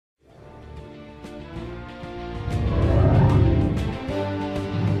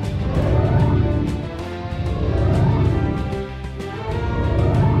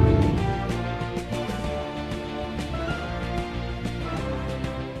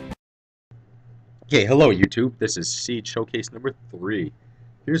Okay, hello YouTube. This is seed showcase number 3.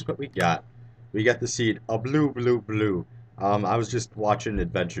 Here's what we got. We got the seed abloobloobloo. I was just watching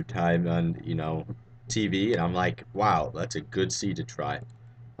Adventure Time on, TV, and I'm like, wow, that's a good seed to try.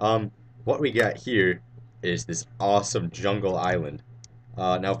 What we got here is this awesome jungle island.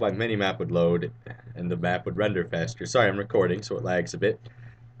 Now if my mini-map would load and the map would render faster. Sorry, I'm recording, so it lags a bit.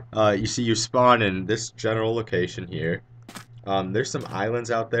 You see you spawn in this general location here. There's some islands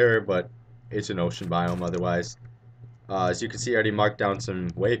out there, but it's an ocean biome otherwise. As you can see, I already marked down some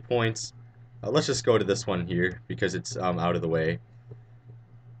waypoints. Let's just go to this one here because it's out of the way.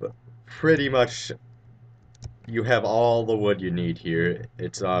 But pretty much, you have all the wood you need here.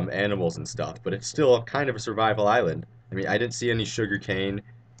 It's animals and stuff, but it's still kind of a survival island. I mean, I didn't see any sugarcane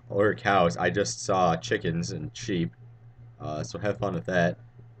or cows. I just saw chickens and sheep. So have fun with that.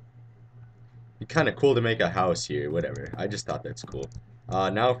 Be kind of cool to make a house here, whatever. I just thought that's cool.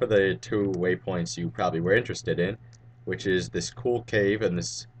 Now for the 2 waypoints you probably were interested in, which is this cool cave and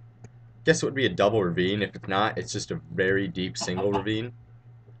this, I guess it would be a double ravine. If it's not, it's just a very deep single ravine.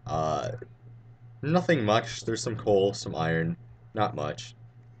 Nothing much. There's some coal, some iron, not much.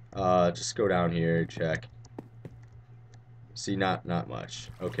 Just go down here, check. See, not much.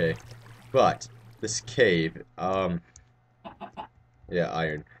 Okay, but this cave, yeah,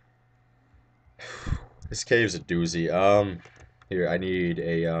 iron. This cave's a doozy. Here, I need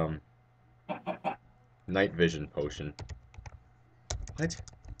a, night vision potion. What?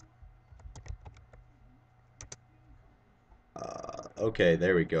 Okay,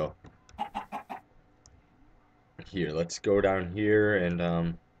 there we go. Here, let's go down here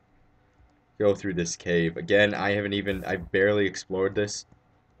and, go through this cave. Again, I've barely explored this.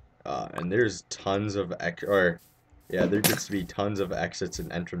 And there's tons of, yeah, there gets to be tons of exits and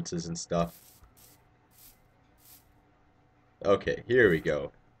entrances and stuff. Okay, here we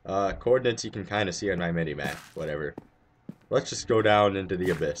go. Coordinates you can kind of see on my mini-map, whatever. Let's just go down into the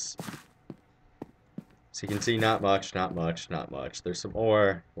abyss. So you can see not much, not much, not much. There's some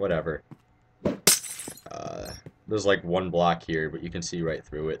ore, whatever. There's like 1 block here, but you can see right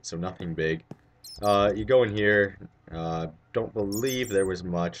through it, so nothing big. You go in here, don't believe there was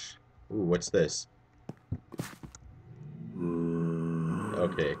much. Ooh, what's this?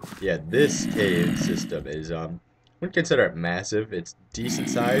 Okay, yeah, this cave system is, I wouldn't consider it massive. It's decent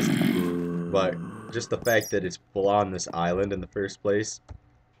sized, but just the fact that it's full on this island in the first place,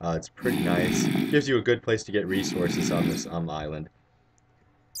 it's pretty nice. Gives you a good place to get resources on this island.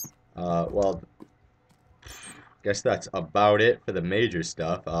 Well, guess that's about it for the major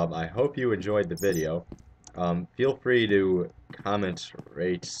stuff. I hope you enjoyed the video. Feel free to comment,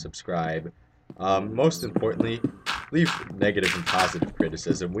 rate, subscribe. Most importantly, leave negative and positive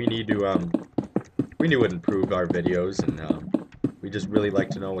criticism. We need to improve our videos, and we just really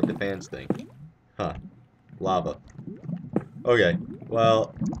like to know what the fans think. Huh. Lava. Okay.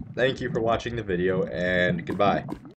 Well, thank you for watching the video, and goodbye.